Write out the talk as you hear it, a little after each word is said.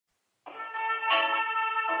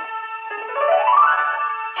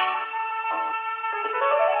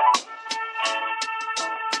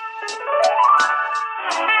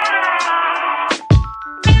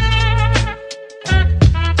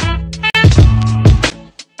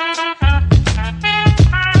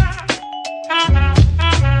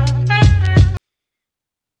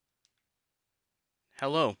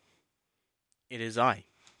Hello, it is I,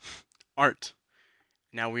 Art.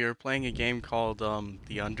 Now we are playing a game called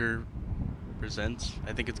The Under Presents,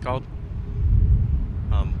 I think it's called.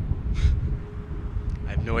 Um I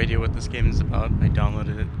have no idea what this game is about. I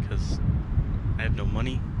downloaded it because I have no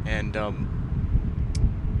money and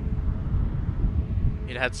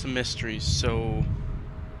it had some mysteries, so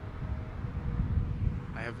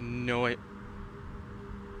I have no idea.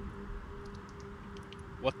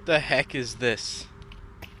 What the heck is this?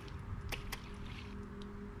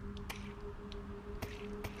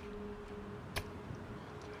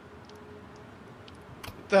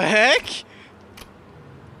 The heck?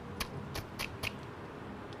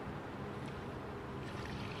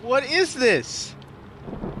 What is this?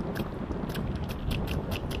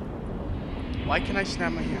 Why can I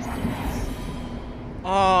snap my hand?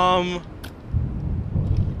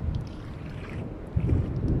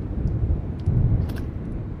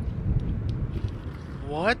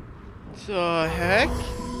 What the heck?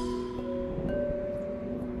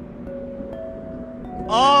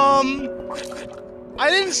 I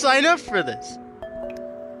didn't sign up for this.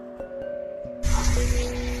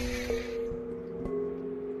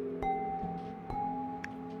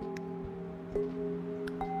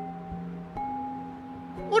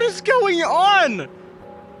 What is going on?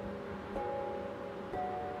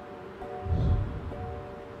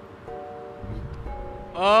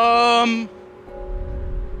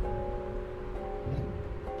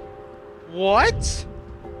 What?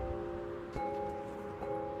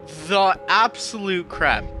 The absolute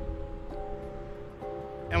crap.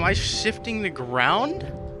 Am I shifting the ground?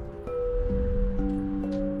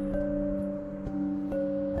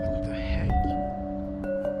 What the heck?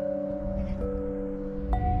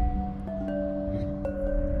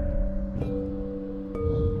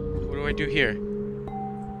 What do I do here?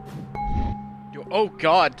 Oh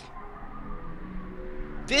god.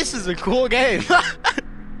 This is a cool game.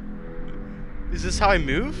 Is this how I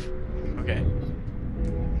move? Okay.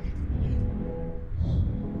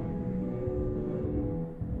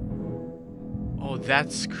 Oh,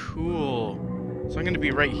 that's cool. So I'm gonna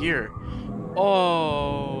be right here.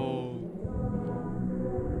 Oh.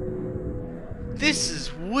 This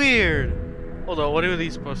is weird. Hold on, what do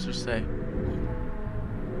these posters say?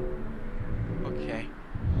 Okay.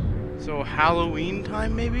 So Halloween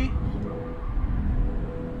time, maybe?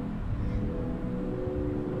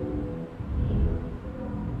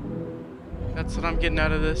 That's what I'm getting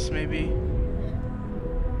out of this, maybe?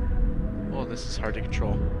 Oh, this is hard to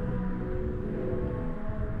control.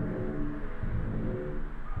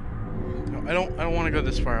 No, I don't want to go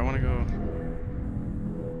this far. I want to go...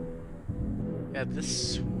 Yeah,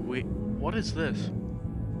 this sweet... What is this?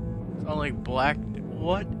 It's all like black...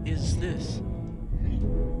 What is this?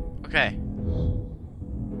 Okay.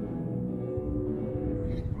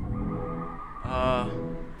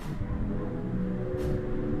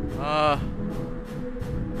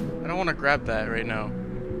 I don't want to grab that right now.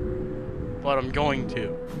 But I'm going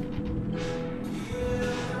to.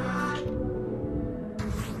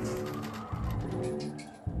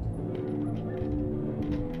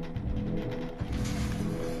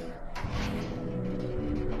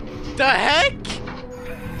 The heck?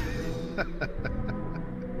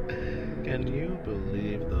 Can you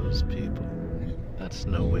believe those people? That's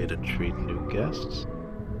no way to treat new guests.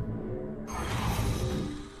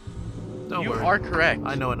 Don't You worry. are correct.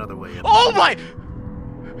 I know another way in. Oh my!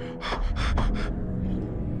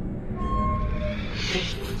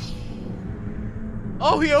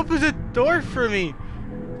 Oh, he opened the door for me.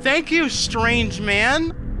 Thank you, strange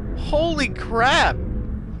man. Holy crap.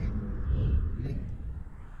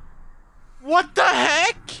 What the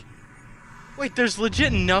heck? Wait, there's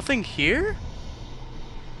legit nothing here?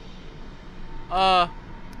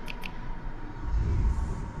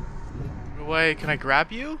 Wait, can I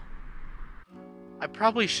grab you? I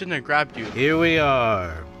probably shouldn't have grabbed you. Here we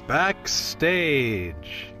are,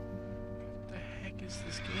 backstage. What the heck is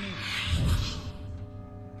this game?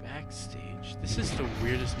 Backstage. This is the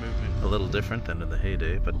weirdest movement. A little different than in the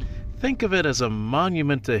heyday, but think of it as a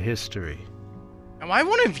monument to history. Am I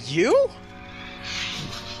one of you?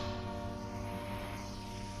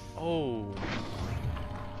 Oh.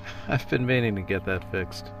 I've been meaning to get that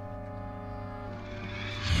fixed.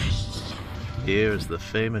 Here is the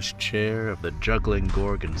famous chair of the juggling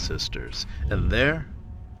Gorgon sisters, and there...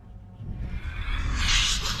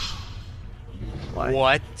 Why,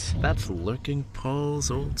 What? that's Lurking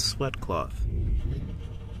Paul's old sweat cloth.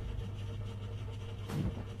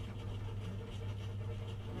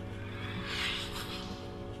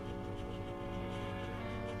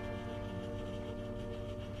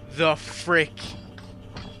 The frick?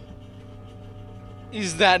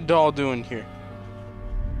 is that doll doing here?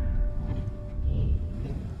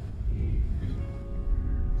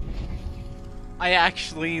 I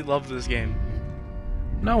actually love this game.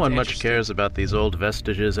 No one much Interesting. cares about these old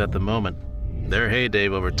vestiges at the moment. Their heyday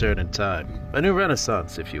will return in time. A new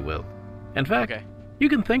renaissance, if you will. In fact, Okay. you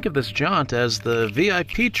can think of this jaunt as the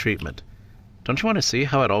VIP treatment. Don't you want to see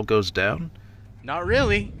how it all goes down? Not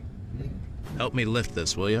really. Help me lift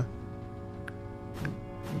this, will you?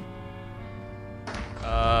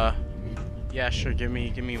 Yeah, sure. Give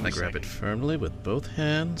me one Grab second. it firmly with both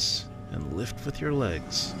hands and lift with your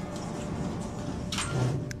legs.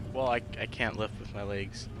 Well, I can't lift with my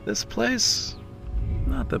legs. This place,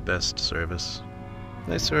 not the best service.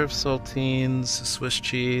 They serve saltines, Swiss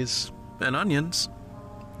cheese, and onions,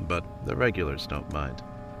 but the regulars don't mind.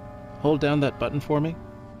 Hold down that button for me.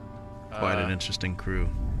 Quite an interesting crew.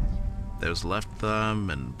 There's Left Thumb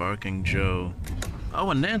and Barking Joe. Oh,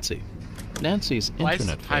 and Nancy. Nancy's Why is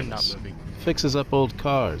internet the time not famous. moving? Fixes up old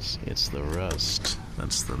cars. It's the rust.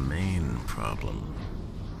 That's the main problem.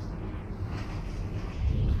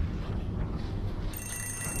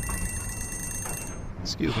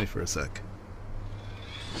 Excuse me for a sec.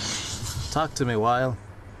 Talk to me, Weil.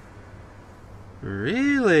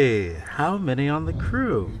 Really? How many on the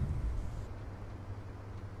crew?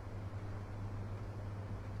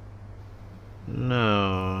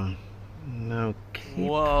 No. Keep the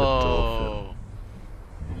Whoa.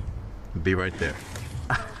 dolphin. Be right there.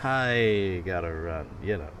 I gotta run.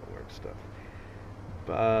 You know, work stuff.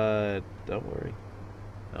 But don't worry.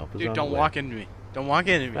 Help is Dude, on don't the way. walk into me. Don't walk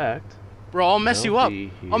into In me. fact, Bro, I'll mess they'll you up.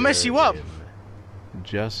 be I'll mess here you up. in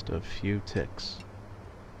just a few ticks.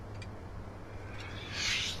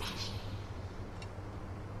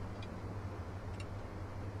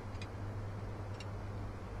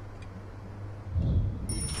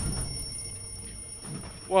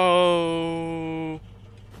 Whoa.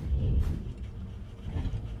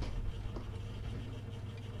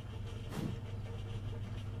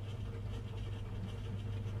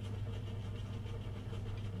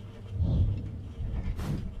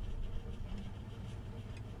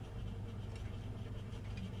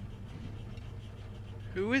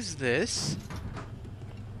 Who is this?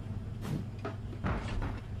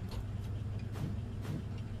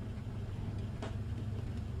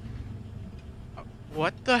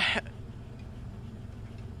 What the heck?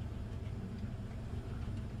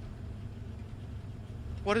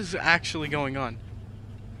 What is actually going on?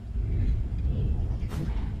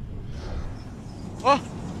 Oh!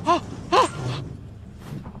 Oh! Oh!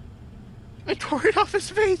 I tore it off his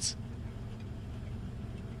face!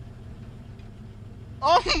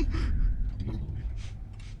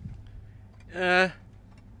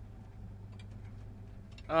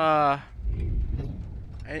 Uh...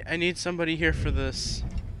 I need somebody here for this.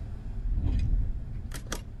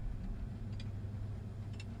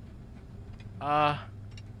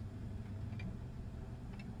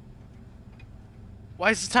 Why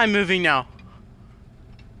is the time moving now?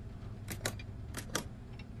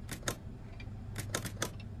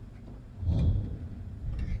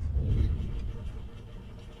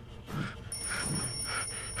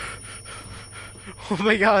 Oh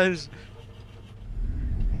my gosh.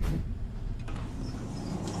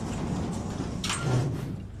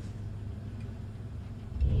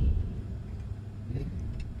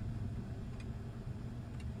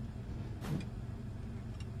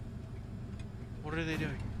 What are they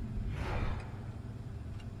doing?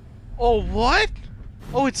 Oh, what?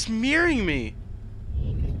 Oh, it's mirroring me.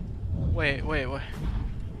 Wait.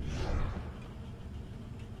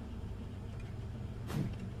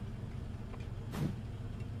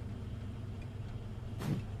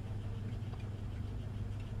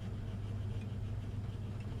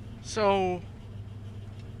 So,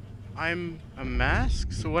 I'm a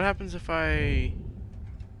mask? So what happens if I...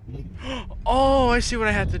 Oh, I see what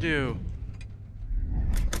I had to do.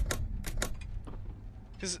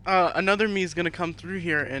 Because another me is going to come through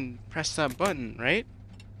here and press that button, right?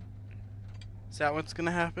 Is that what's going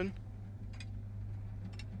to happen?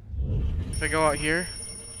 If I go out here?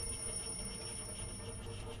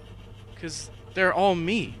 Because they're all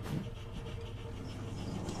me.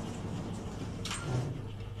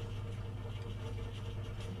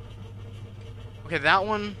 Okay, that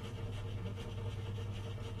one.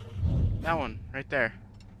 That one, right there.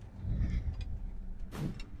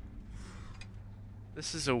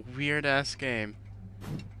 This is a weird-ass game.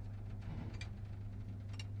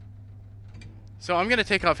 So I'm gonna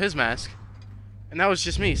take off his mask. And that was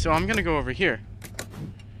just me, so I'm gonna go over here.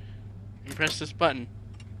 And press this button.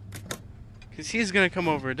 Because he's gonna come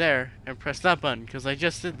over there and press that button, because I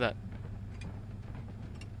just did that.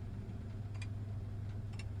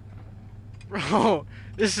 Bro,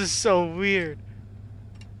 this is so weird.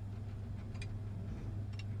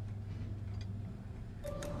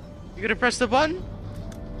 You gonna press the button?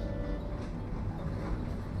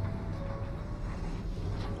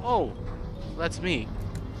 Oh, that's me.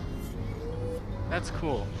 That's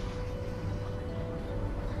cool.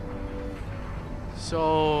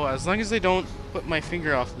 So, as long as they don't put my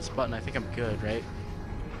finger off this button, I think I'm good, right?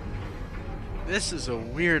 This is a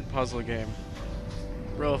weird puzzle game.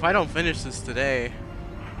 Bro, if I don't finish this today,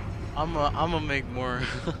 I'm gonna make more.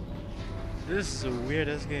 This is a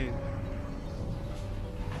weird-ass game.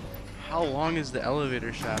 How long is the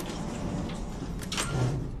elevator shaft?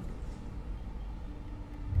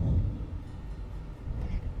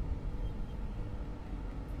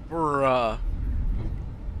 Bruh.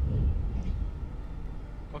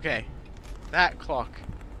 Okay. That clock.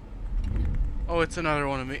 Oh, it's another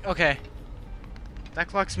one of me. Okay. That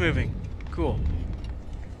clock's moving. Cool.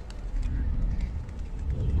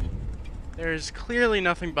 There's clearly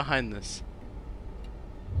nothing behind this.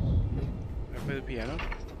 Can I play the piano?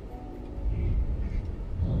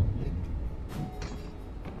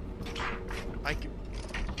 I can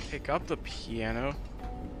pick up the piano.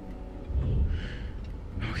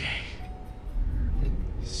 Okay.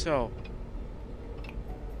 So.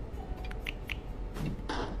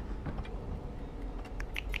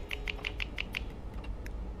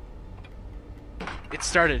 It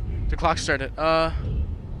started. The clock started.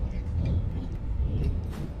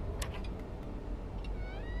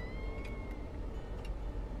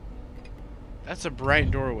 That's a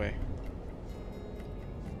bright doorway.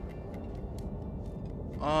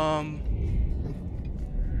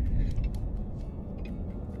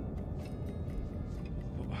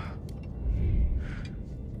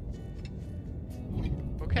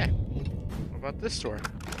 Okay. What about this door?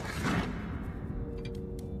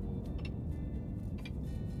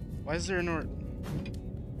 Why is there an door?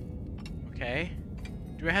 Okay.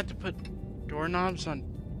 Do I have to put doorknobs on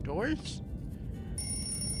doors?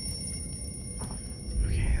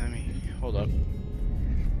 Okay, let me hold up.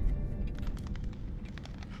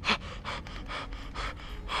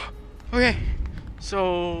 Okay,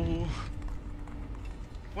 so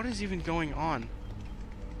what is even going on?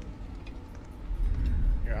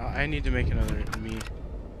 Here, I need to make another me.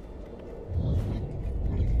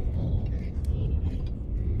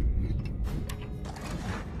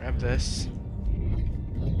 Grab this.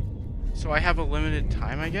 So I have a limited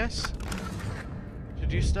time, I guess, to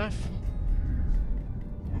do stuff.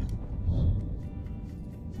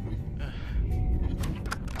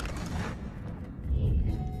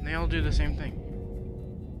 They all do the same thing.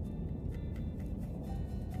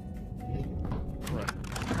 What?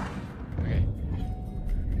 Okay.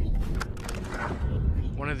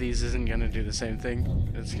 One of these isn't gonna do the same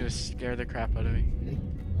thing. It's gonna scare the crap out of me.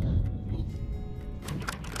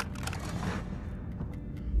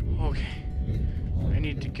 Okay. I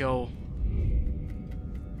need to go.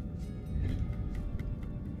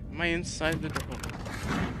 Am I inside the door?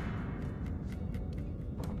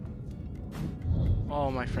 Oh,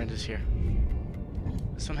 my friend is here.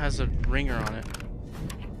 This one has a ringer on it.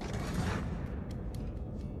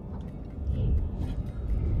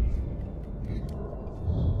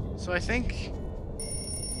 So I think...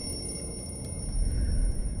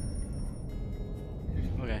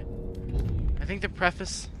 Okay. I think the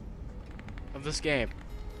preface of this game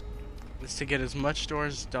is to get as much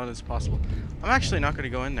doors done as possible. I'm actually not going to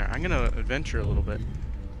go in there. I'm going to adventure a little bit.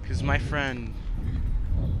 Because my friend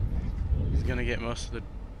is going to get most of the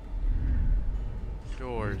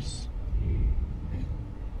doors.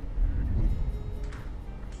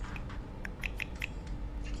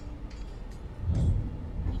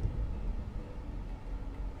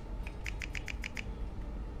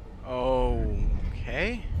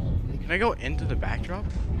 Okay. Can I go into the backdrop?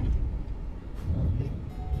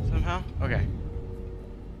 Somehow? Okay.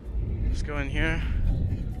 Let's go in here.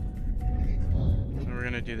 And we're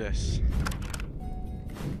gonna do this.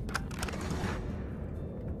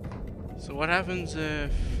 So what happens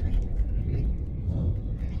if...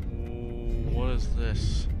 What is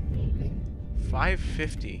this?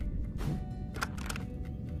 550.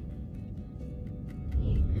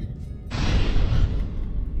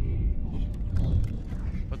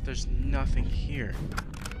 But there's nothing here.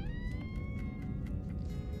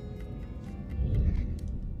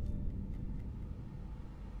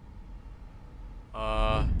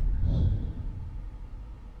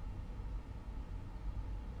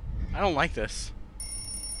 I don't like this.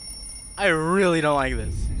 I really don't like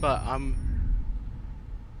this. But I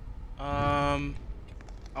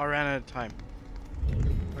ran out of time.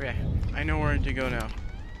 Okay, I know where to go now.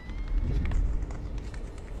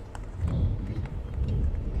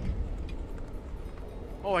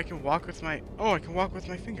 Oh, I can walk with my... Oh, I can walk with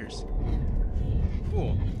my fingers.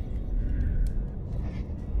 Cool.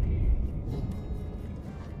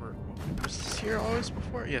 Was this here always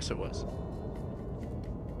before? Yes, it was.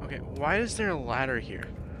 Okay, why is there a ladder here?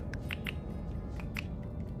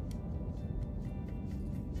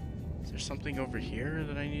 Is there something over here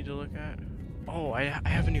that I need to look at? Oh, I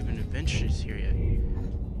haven't even adventured here yet.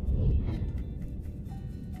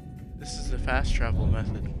 This is the fast travel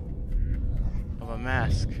method of a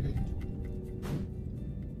mask.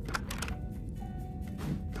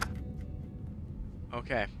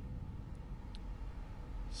 Okay.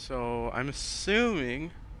 So, I'm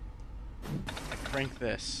assuming I crank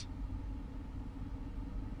this.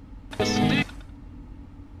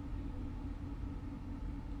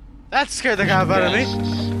 That scared the crap out of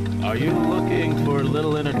me! Are you looking for a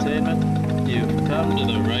little entertainment? You've come to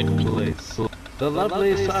the right place. The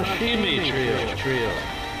lovely Sashimi Trio.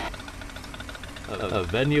 A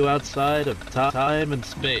venue outside of time and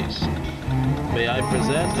space. May I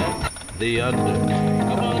present The Under.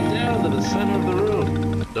 Come on down to the center of the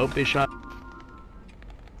room. Don't be shy.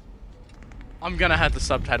 I'm gonna have to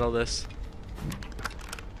subtitle this.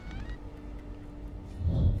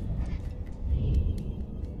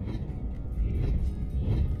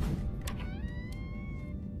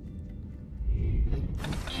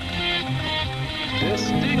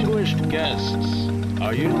 Distinguished guests,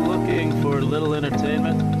 are you looking for a little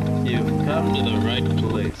entertainment? You've come to the right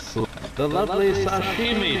place. The lovely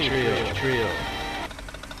Sashimi Trio.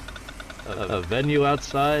 A venue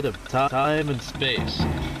outside of time and space.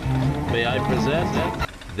 May I present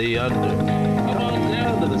The Under. Come on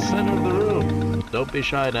down to the center of the room. Don't be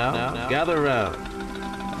shy now. Gather round.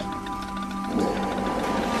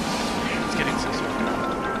 It's getting so small.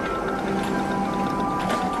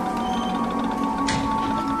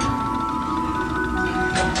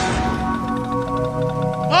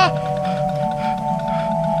 Ah!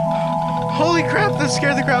 Holy crap, that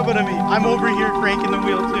scared the crap out of me. I'm over here cranking the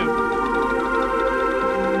wheel too.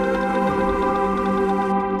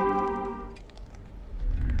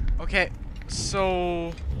 Okay,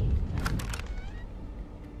 so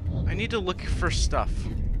I need to look for stuff.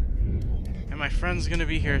 And my friend's gonna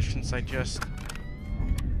be here since I just...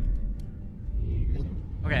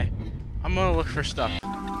 Okay, I'm gonna look for stuff.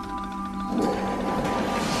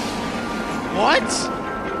 What?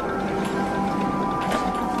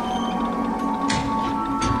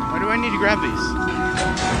 Why do I need to grab these?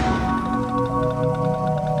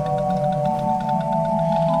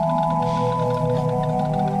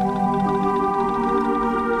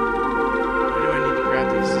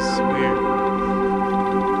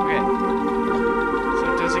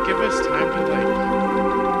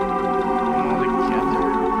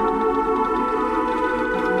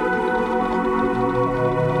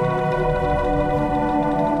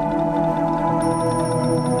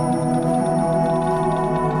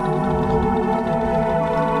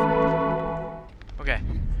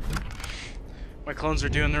 My clones are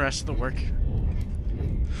doing the rest of the work.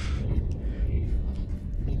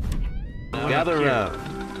 Gather round.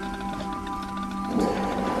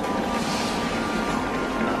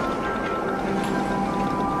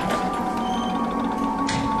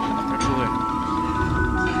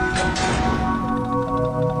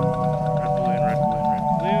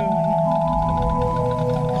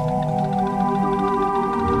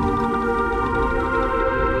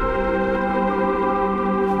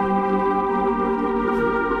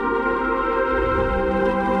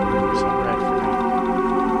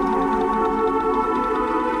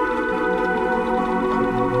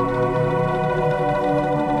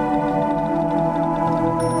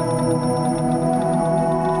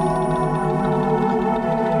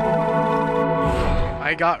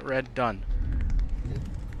 I got red done.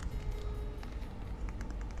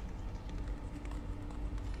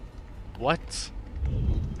 What?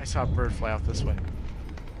 I saw a bird fly off this way.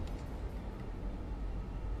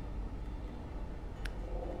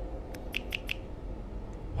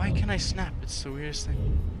 Why can't I snap? It's the weirdest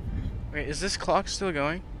thing. Wait, is this clock still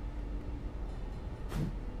going?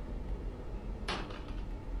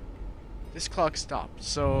 This clock stopped.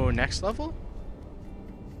 So, next level?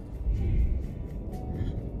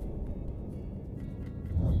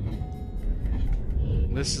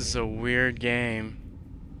 This is a weird game.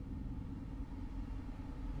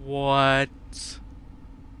 What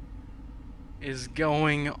is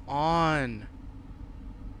going on?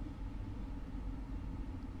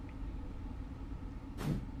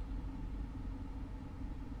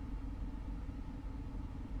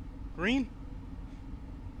 Green?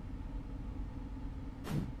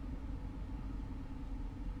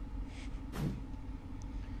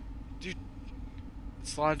 Dude,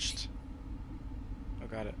 it's dislodged. Oh,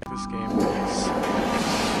 got it. This game is...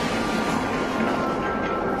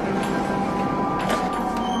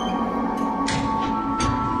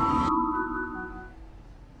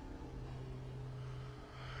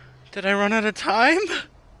 Did I run out of time?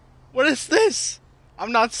 What is this?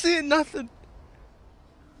 I'm not seeing nothing.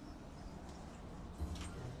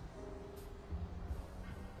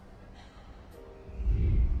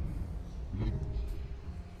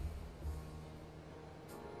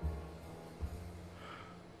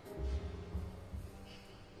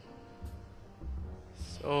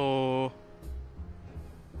 So,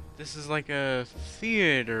 this is like a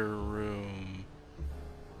theater room,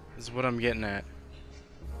 is what I'm getting at.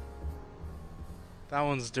 That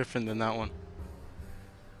one's different than that one.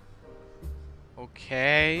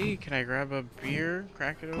 Okay, can I grab a beer,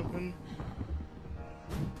 crack it open?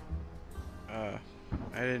 I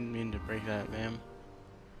didn't mean to break that, ma'am.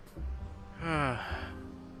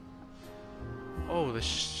 Oh, the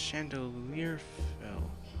chandelier fell.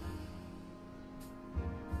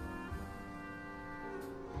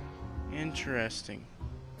 Interesting.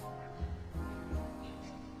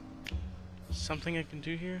 Something I can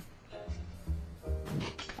do here?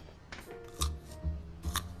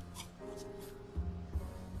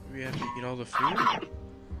 We have to eat all the food?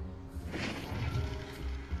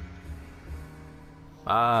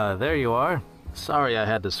 Ah, there you are. Sorry I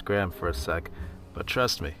had to scram for a sec, but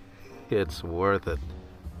trust me, it's worth it.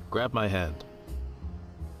 Grab my hand.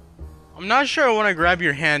 I'm not sure I want to grab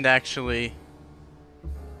your hand, actually.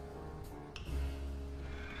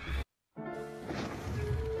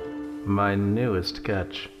 My newest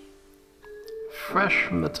catch. Fresh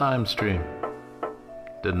from the time stream.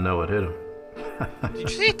 Didn't know what hit him. Did you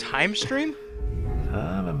say time stream?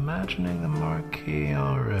 I'm imagining the marquee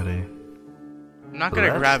already. I'm not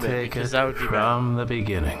gonna grab it because that would be from bad. the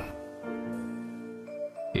beginning.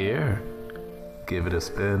 Here, give it a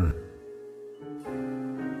spin.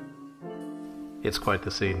 It's quite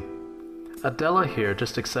the scene. Adela here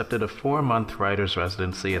just accepted a 4-month writer's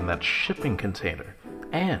residency in that shipping container.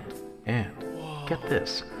 And, get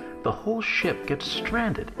this, the whole ship gets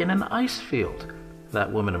stranded in an ice field.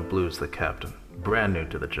 That woman in blue's the captain, brand new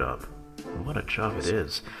to the job. And what a job it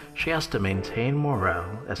is. She has to maintain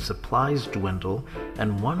morale as supplies dwindle,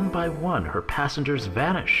 and one by one her passengers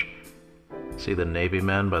vanish. See the Navy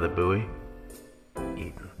man by the buoy?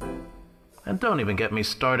 Eaten. And don't even get me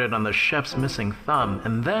started on the chef's missing thumb.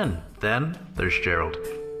 And then there's Gerald.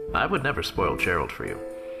 I would never spoil Gerald for you.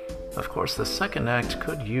 Of course, the second act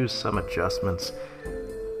could use some adjustments.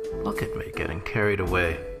 Look at me getting carried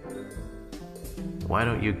away. Why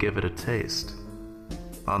don't you give it a taste?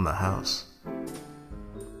 On the house.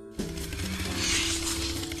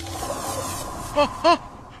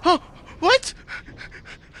 What?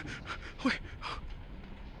 Wait.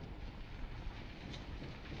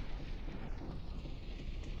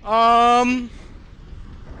 I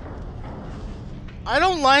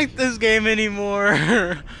don't like this game anymore.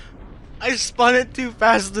 I spun it too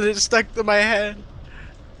fast and it stuck to my head.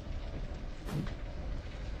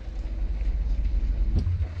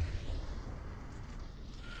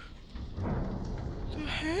 The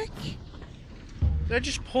heck? Did I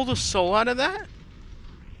just pull the soul out of that?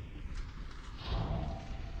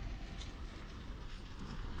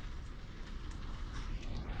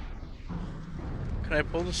 Can I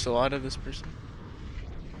pull the soul out of this person?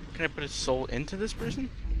 Can I put his soul into this person?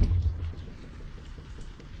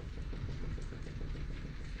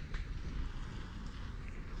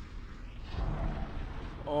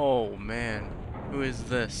 Oh man, who is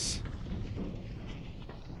this?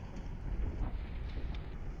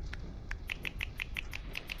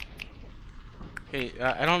 Hey,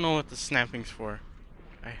 I don't know what the snapping's for.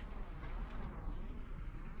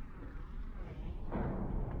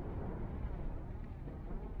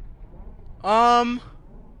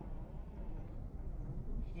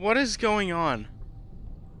 What is going on?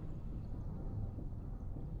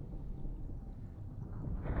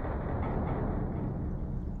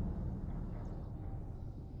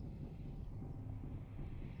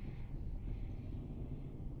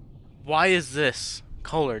 Why is this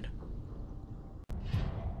colored?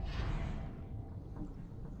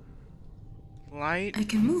 Light. I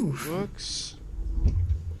can move. Books.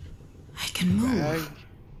 I can move. Bag.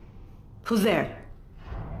 Who's there?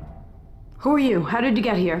 Who are you? How did you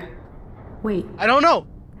get here? Wait, I don't know.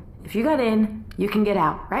 if you got in, you can get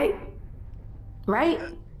out, right? Right?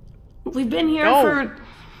 We've been here No. for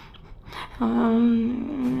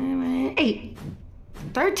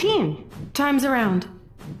 13 times around.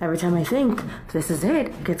 Every time I think this is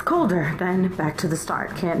it gets colder, then back to the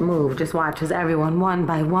start. Can't move. Just watch as everyone, one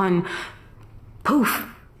by one, poof,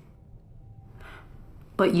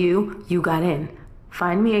 But you got in.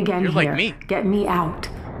 Find me again You're here. like me. Get me out.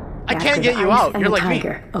 I can't After get the you ice out. and You're the like me.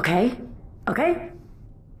 tiger, okay? Okay?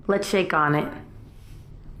 Let's shake on it.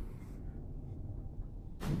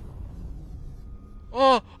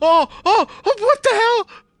 Oh, what the hell?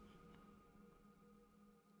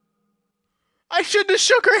 I shouldn't have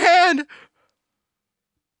shook her hand.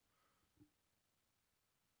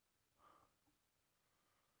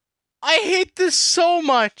 I hate this so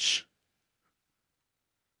much.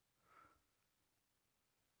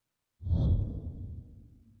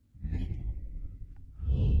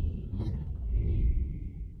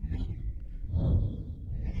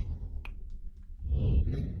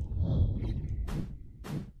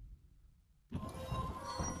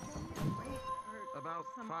 About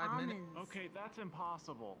 5 minutes. Okay, that's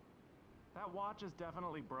impossible. That watch is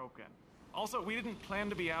definitely broken. Also, we didn't plan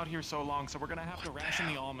to be out here so long, so we're gonna have to ration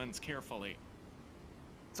the almonds carefully.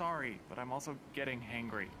 Sorry, but I'm also getting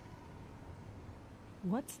hangry.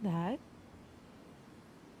 What's that?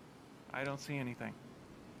 I don't see anything.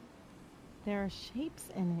 There are shapes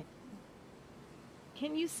in it.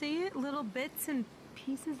 Can you see it? Little bits and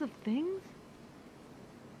pieces of things?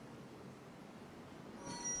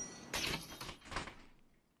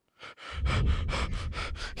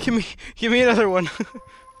 Give me another one.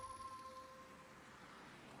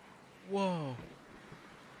 Whoa.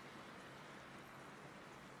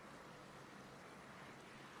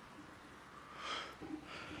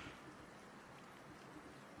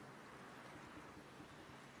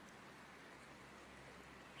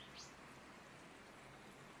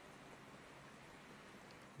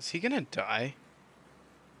 Is he gonna die?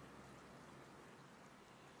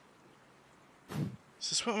 Is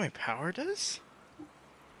this what my power does?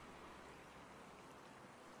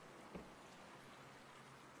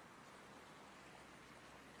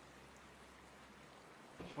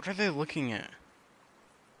 What are they looking at?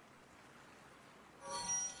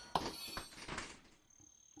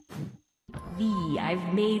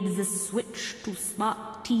 I've made the switch to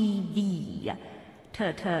smart TV.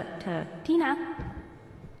 Tina,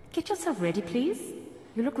 get yourself ready, please.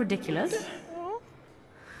 You look ridiculous.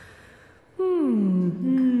 Me.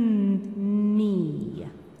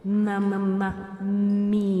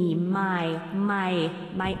 Me.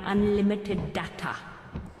 My unlimited data.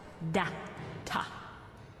 Data.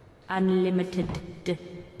 Unlimited data.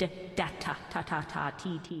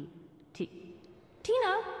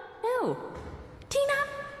 Tina? No. Tina?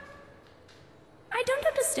 I don't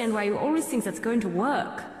understand why you always think that's going to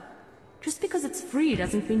work. Just because it's free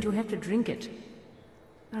doesn't mean you have to drink it.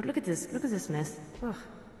 Now look at this. Look at this mess. Ugh.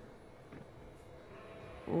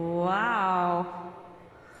 Wow.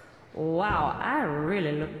 Wow, I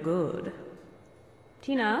really look good.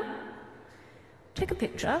 Tina? Take a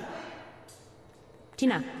picture.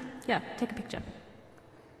 Tina, yeah, take a picture.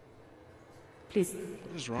 Please.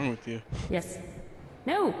 What is wrong with you? Yes.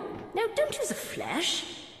 No, don't use a flash.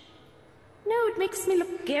 No, it makes me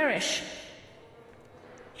look garish.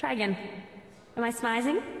 Try again. Am I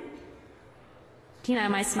smizing? Tina,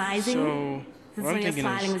 am I smizing? So, That's what I'm when you're thinking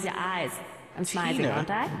smiling is, with your eyes. I'm smizing, Tina. aren't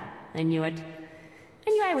I? I knew it. I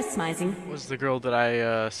knew I was smizing. was the girl that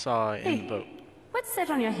I saw in the boat. What's that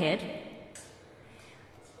on your head?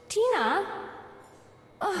 Tina?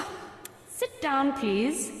 Oh, sit down,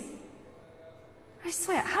 please. I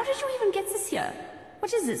swear, how did you even get this here?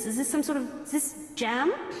 What is this? Is this some sort of... Is this jam?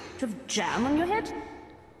 Do you have jam on your head?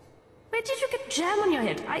 Where did you get jam on your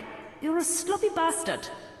head? You're a sloppy bastard.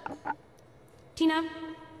 Tina,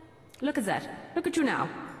 look at that. Look at you now.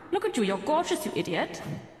 Look at you. You're gorgeous, you idiot.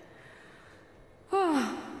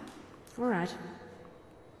 Oh, all right.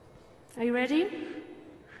 Are you ready?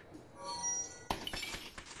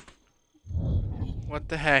 What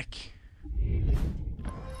the heck?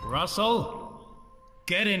 Russell,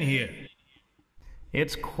 get in here.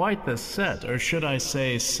 It's quite the set, or should I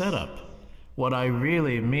say setup. What I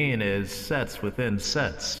really mean is sets within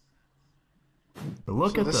sets.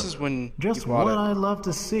 Look So at this them. is when Just you bought what it. I love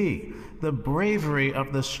to see. The bravery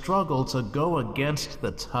of the struggle to go against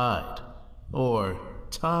the tide. Or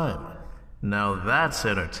time. Now that's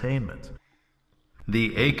entertainment.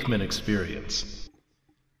 The Aikman experience.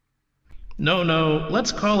 No,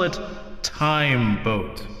 let's call it Time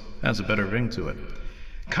Boat. Has a better ring to it.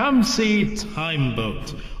 Come see Time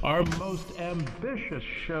Boat, our most ambitious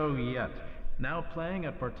show yet. Now playing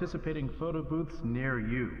at participating photo booths near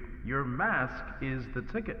you. Your mask is the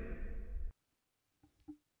ticket.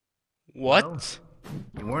 What? Well,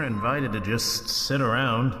 you weren't invited to just sit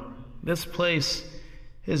around. This place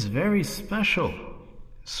is very special.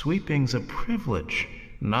 Sweeping's a privilege,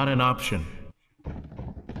 not an option.